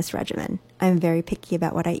a wellness regimen. I'm very picky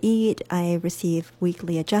about what I eat. I receive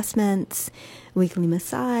weekly adjustments, weekly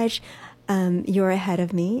massage. You're ahead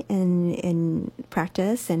of me in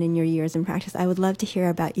practice and in your years in practice. I would love to hear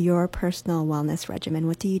about your personal wellness regimen.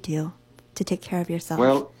 What do you do to take care of yourself?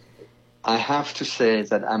 Well, I have to say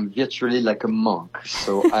that I'm virtually like a monk.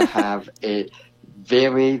 So I have a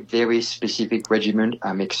very, very specific regimen.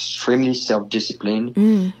 I'm extremely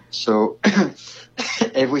self-disciplined. So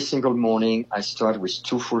every single morning I start with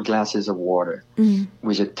 2 full glasses of water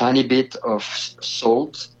with a tiny bit of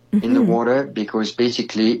salt in the water, because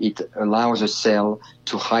basically it allows a cell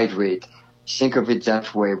to hydrate. Think of it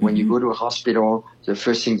that way. When you go to a hospital, the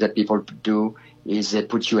first thing that people do is they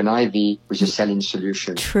put you an IV with a saline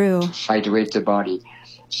solution to hydrate the body.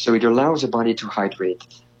 So it allows the body to hydrate.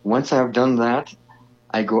 Once I've done that,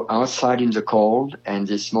 I go outside in the cold, and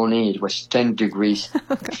this morning it was 10 degrees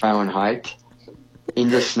Fahrenheit in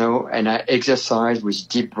the snow, and I exercise with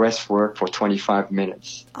deep breath work for 25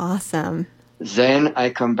 minutes. Awesome. Then I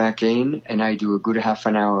come back in and I do a good half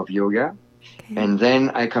an hour of yoga. And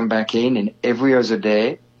then I come back in, and every other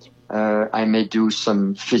day I may do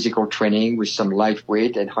some physical training with some light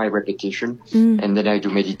weight and high repetition. And then I do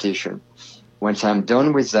meditation. Once I'm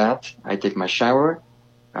done with that, I take my shower,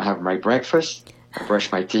 I have my breakfast, I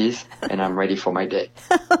brush my teeth, and I'm ready for my day.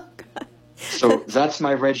 So that's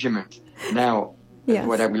my regimen. Now,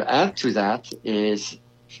 what I will add to that is,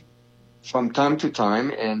 from time to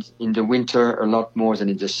time, and in the winter a lot more than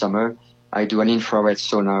in the summer, I do an infrared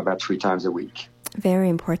sauna about 3 times a week. Very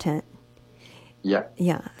important. Yeah.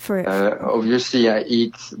 Yeah. Obviously,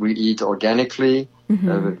 we eat organically,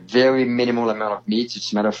 a very minimal amount of meat.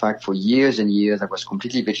 As a matter of fact, for years and years, I was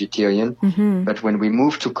completely vegetarian. But when we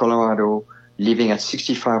moved to Colorado, living at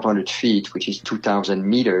 6,500 feet, which is 2,000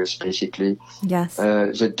 meters, basically,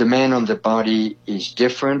 the demand on the body is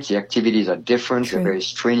different. The activities are different. They're very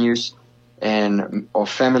strenuous. And our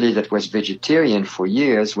family that was vegetarian for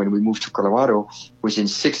years, when we moved to Colorado, within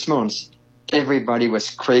 6 months, everybody was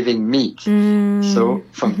craving meat. So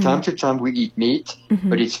from time to time we eat meat,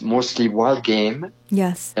 but it's mostly wild game,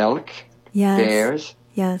 elk, bears,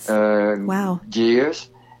 deers.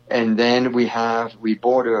 And then we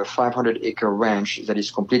bought a 500-acre ranch that is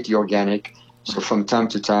completely organic. So from time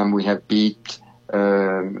to time we have beef,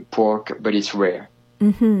 pork, but it's rare.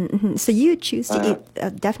 So you choose to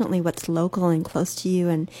eat definitely what's local and close to you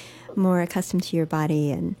and more accustomed to your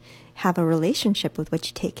body, and have a relationship with what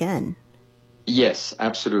you take in. Yes,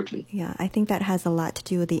 absolutely. Yeah, I think that has a lot to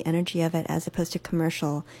do with the energy of it, as opposed to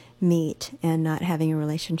commercial meat, and not having a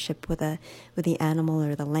relationship with the animal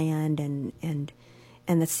or the land and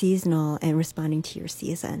the seasonal, and responding to your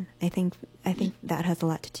season. I think that has a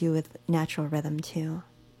lot to do with natural rhythm too.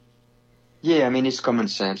 Yeah, I mean, it's common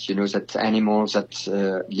sense, that animals that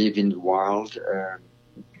live in the wild are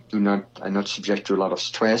not subject to a lot of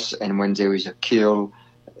stress. And when there is a kill,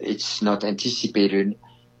 it's not anticipated.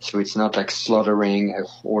 So it's not like slaughtering a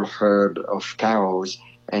whole herd of cows,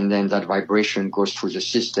 and then that vibration goes through the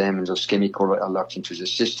system, and those chemicals are locked into the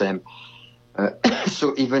system.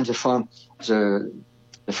 So even the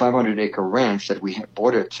 500-acre ranch that we have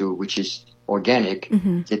bordered to, which is organic,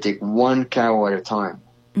 they take 1 cow at a time.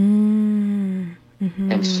 And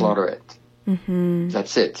slaughter it.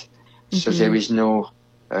 That's it. So there is no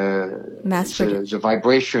the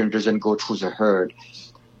vibration doesn't go through the herd,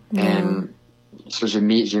 and so the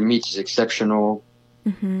meat is exceptional.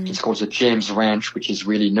 It's called the James Ranch, which is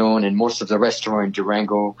really known, and most of the restaurants in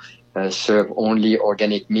Durango serve only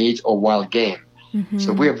organic meat or wild game.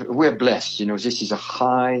 So we're blessed. This is a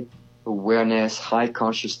high awareness, high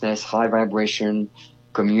consciousness, high vibration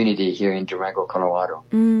community here in Durango, Colorado.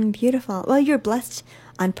 Beautiful. Well, you're blessed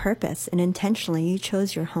on purpose and intentionally. You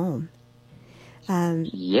chose your home.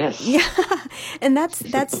 Yes. Yeah. And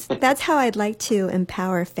that's how I'd like to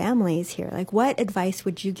empower families here. Like, what advice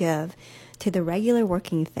would you give to the regular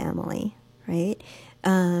working family, right?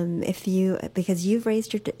 Because you've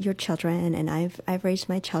raised your children, and I've raised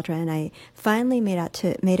my children. I finally made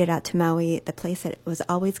it out to Maui, the place that was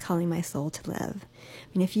always calling my soul to live.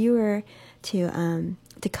 I mean, if you were to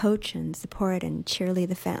coach and support and cheerlead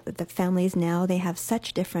the families now, they have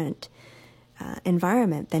such different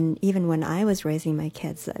environment than even when I was raising my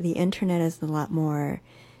kids. The internet is a lot more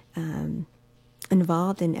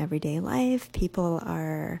involved in everyday life. People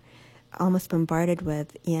are almost bombarded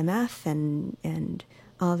with EMF and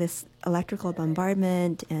all this electrical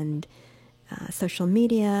bombardment and social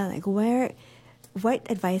media. Like, what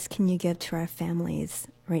advice can you give to our families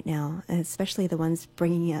right now, especially the ones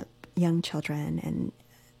bringing up young children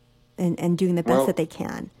and doing the best that they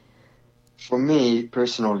can? For me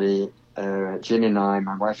personally, Jen and I,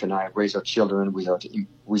 my wife and I, raise our children without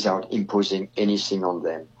imposing anything on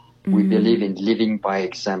them. We believe in living by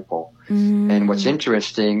example. And what's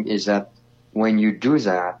interesting is that when you do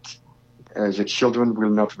that, the children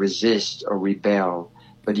will not resist or rebel.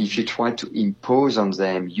 But if you try to impose on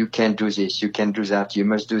them, you can't do this, you can't do that, you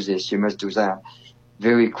must do this, you must do that,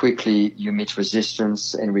 very quickly you meet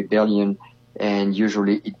resistance and rebellion, and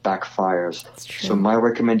usually it backfires. So my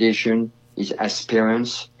recommendation is, as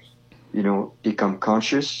parents, become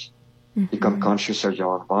conscious. Become conscious of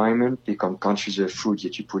your environment, become conscious of the food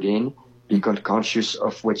that you put in, become conscious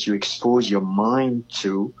of what you expose your mind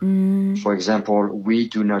to. For example, we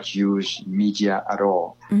do not use media at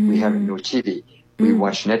all. We have no TV. We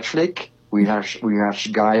watch Netflix. We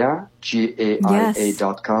watch Gaia,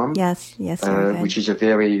 GAIA.com, which is a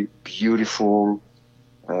very beautiful,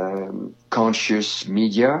 conscious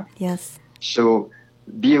media. Yes. So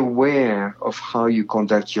be aware of how you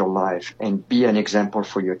conduct your life and be an example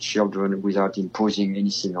for your children without imposing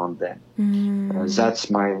anything on them. That's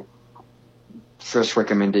my first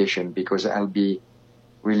recommendation, because I'll be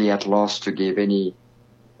really at loss to give any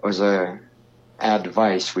other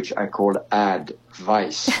advice, which I call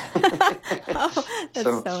advice. Oh,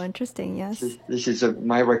 that's so interesting, yes. This is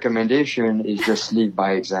my recommendation is just live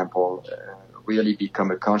by example. Really become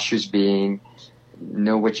a conscious being.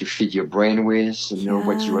 Know what you feed your brain with, know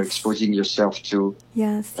what you are exposing yourself to,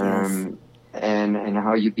 and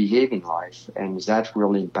how you behave in life, and that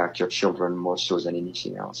will impact your children more so than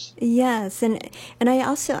anything else. Yes, and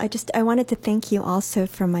I wanted to thank you also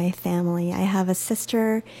for my family. I have a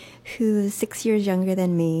sister who's 6 years younger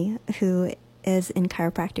than me, who is in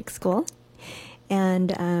chiropractic school,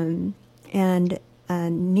 and a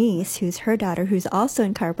niece who's her daughter, who's also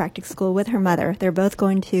in chiropractic school with her mother. They're both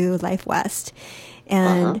going to Life West.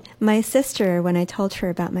 And my sister, when I told her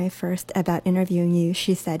about interviewing you,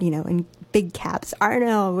 she said, in big caps,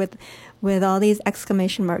 Arno, with all these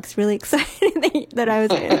exclamation marks, really excited that I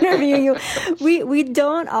was interviewing you. We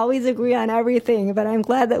don't always agree on everything, but I'm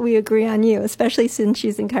glad that we agree on you, especially since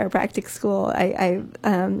she's in chiropractic school.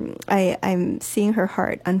 I'm seeing her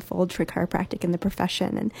heart unfold for chiropractic in the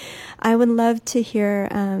profession, and I would love to hear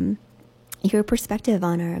your perspective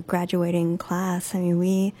on our graduating class. I mean,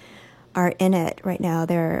 we are in it right now.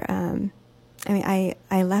 I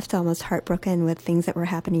left almost heartbroken with things that were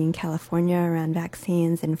happening in California around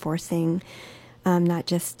vaccines and forcing not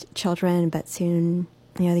just children, but soon,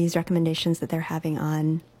 these recommendations that they're having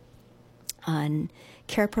on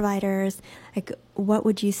care providers. Like, what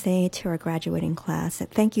would you say to our graduating class?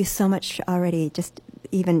 Thank you so much already, just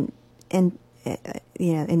even in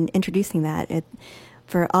introducing that,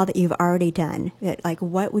 for all that you've already done.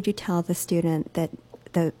 What would you tell the student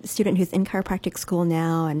who's in chiropractic school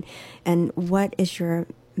now, and what is your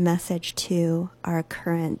message to our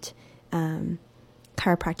current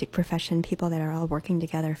chiropractic profession, people that are all working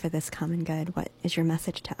together for this common good? What is your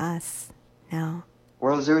message to us now?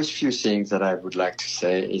 Well, there's a few things that I would like to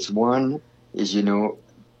say. One is,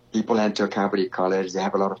 people enter chiropractic college, they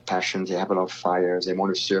have a lot of passion, they have a lot of fire, they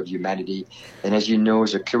want to serve humanity. And as you know,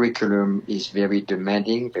 the curriculum is very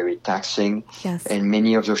demanding, very taxing. Yes. And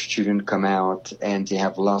many of those students come out and they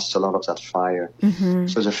have lost a lot of that fire.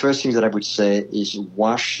 So the first thing that I would say is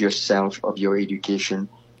wash yourself of your education.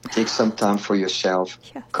 Take some time for yourself.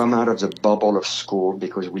 Yes. Come out of the bubble of school,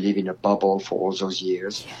 because we live in a bubble for all those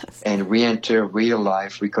years. Yes. And re-enter real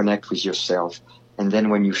life, reconnect with yourself. And then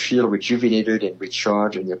when you feel rejuvenated and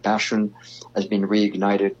recharged and your passion has been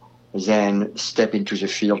reignited, then step into the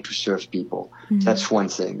field to serve people. That's one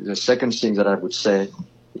thing. The second thing that I would say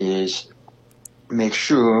is make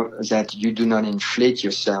sure that you do not inflate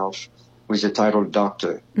yourself with the title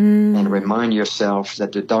doctor, and remind yourself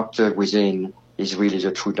that the doctor within is really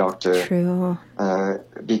the true doctor. True.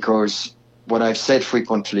 Because what I've said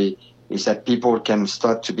frequently is that people can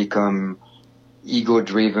start to become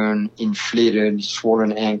ego-driven, inflated,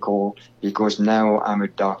 swollen ankle, because now I'm a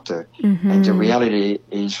doctor. And the reality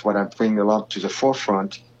is, what I bring a lot to the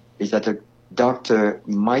forefront is that a doctor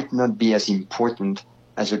might not be as important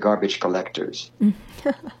as the garbage collectors.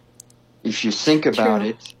 If you think about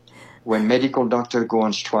it, when medical doctors go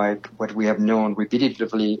on strike, what we have known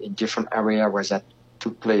repeatedly in different areas where that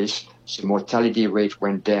took place the mortality rate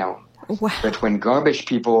went down. Wow. But when garbage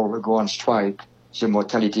people go on strike, the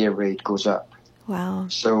mortality rate goes up. Wow.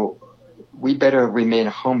 So we better remain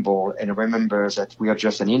humble and remember that we are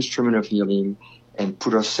just an instrument of healing and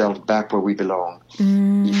put ourselves back where we belong.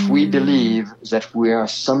 If we believe that we are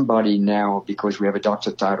somebody now because we have a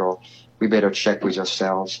doctor title, we better check with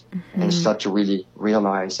ourselves and start to really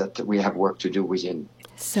realize that we have work to do within.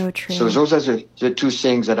 So true. So those are the two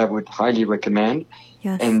things that I would highly recommend.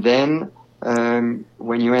 Yes. And then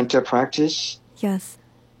when you enter practice, yes,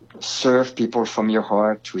 serve people from your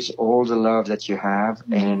heart with all the love that you have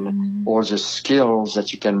and all the skills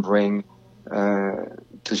that you can bring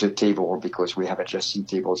to the table, because we have adjusting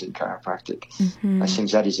tables in chiropractic. I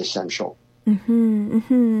think that is essential.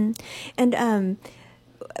 And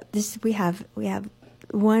we have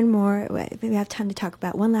one more. We have time to talk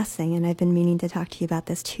about one last thing, and I've been meaning to talk to you about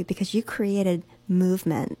this too, because you created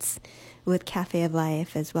movements with Cafe of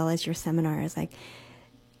Life as well as your seminars. Like,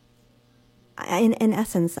 in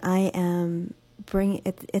essence, I am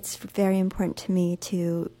it's very important to me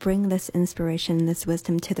to bring this inspiration, this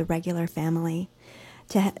wisdom to the regular family,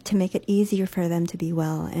 to make it easier for them to be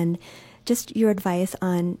well. And just your advice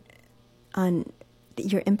on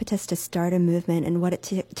your impetus to start a movement and what it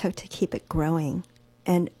took to keep it growing.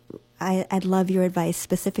 And I'd love your advice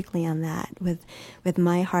specifically on that, with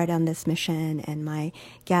my heart on this mission and my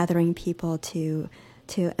gathering people to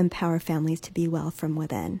empower families to be well from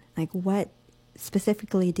within. Like, what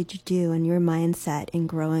specifically did you do in your mindset in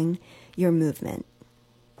growing your movement?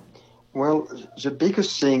 Well, the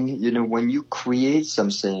biggest thing, when you create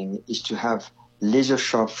something, is to have laser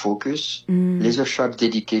sharp focus, laser sharp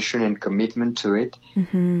dedication and commitment to it.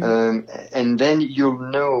 And then you'll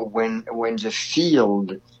know when the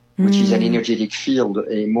field, which is an energetic field,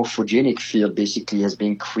 a morphogenic field basically, has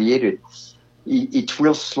been created, it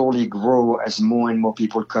will slowly grow as more and more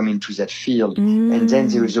people come into that field. And then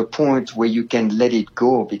there is a point where you can let it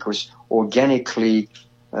go, because organically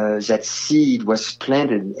that seed was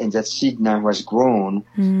planted, and that seed now has grown,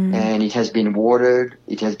 and it has been watered,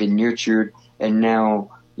 it has been nurtured, and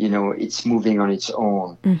now, it's moving on its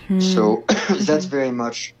own. So that's very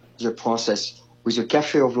much the process. With the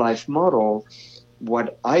Cafe of Life model,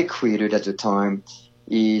 what I created at the time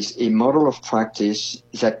is a model of practice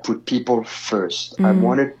that put people first. I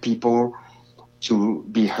wanted people to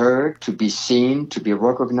be heard, to be seen, to be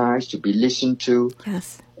recognized, to be listened to,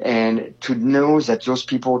 and to know that those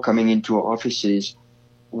people coming into our offices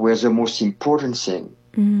were the most important thing.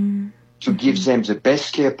 To give them the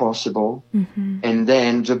best care possible. And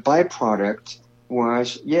then the byproduct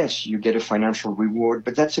was, yes, you get a financial reward,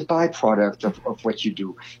 but that's a byproduct of what you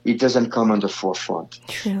do. It doesn't come on the forefront.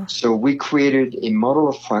 True. So we created a model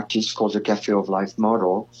of practice called the Cafe of Life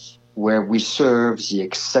model, where we serve the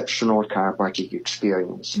exceptional chiropractic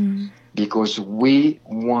experience, because we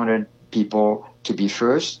wanted people to be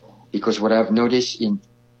first, because what I've noticed in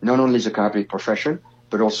not only the chiropractic profession,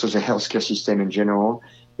 but also the healthcare system in general,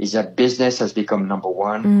 is that business has become number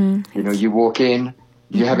one. You walk in,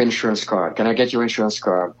 you have insurance card. Can I get your insurance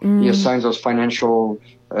card? You sign those financial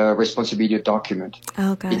responsibility document.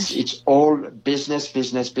 Oh, gosh. It's all business.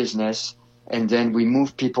 And then we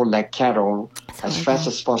move people like cattle as fast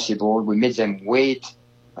as possible. We make them wait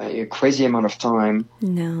a crazy amount of time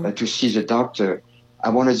to see the doctor. I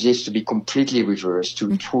wanted this to be completely reversed,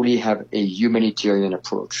 to truly have a humanitarian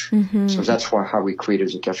approach. So that's how we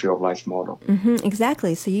created the Cafe of Life model.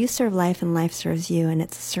 Exactly. So you serve life and life serves you, and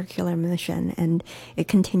it's a circular motion, and it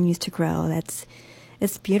continues to grow.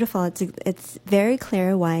 It's beautiful. It's very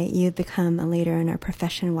clear why you've become a leader in our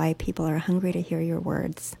profession, why people are hungry to hear your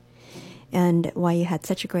words, and why you had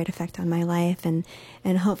such a great effect on my life and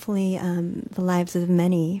hopefully the lives of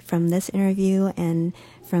many from this interview and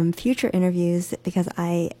from future interviews, because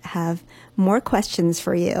I have more questions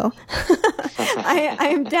for you.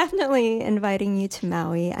 I'm definitely inviting you to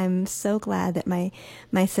Maui. I'm so glad that my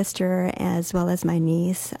sister as well as my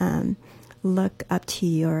niece look up to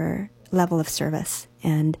your level of service.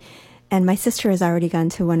 And my sister has already gone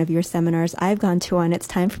to one of your seminars. I've gone to one. It's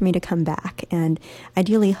time for me to come back and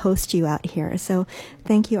ideally host you out here. So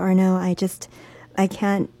thank you, Arno. I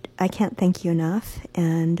can't thank you enough.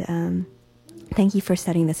 And thank you for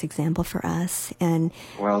setting this example for us. And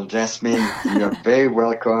well, Jasmine, you're very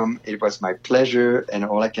welcome. It was my pleasure. And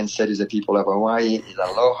all I can say to the people of Hawaii is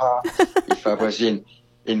aloha. If I was in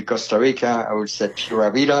Costa Rica, I would say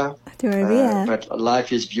pura vida. But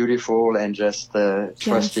life is beautiful, and just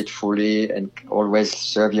trust it fully and always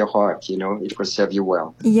serve your heart. It will serve you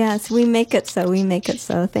well. Yes, we make it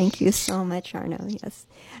so. Thank you so much, Arno. Yes.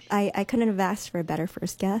 I couldn't have asked for a better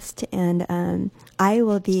first guest, and I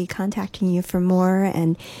will be contacting you for more,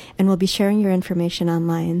 and we'll be sharing your information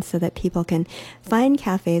online so that people can find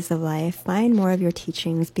Cafes of Life, find more of your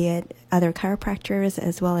teachings, be it other chiropractors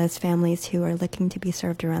as well as families who are looking to be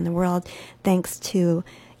served around the world, thanks to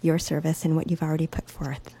your service and what you've already put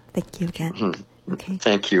forth. Thank you again. Mm-hmm. Okay.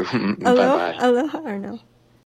 Thank you. Aloha, Bye-bye. aloha, Arno.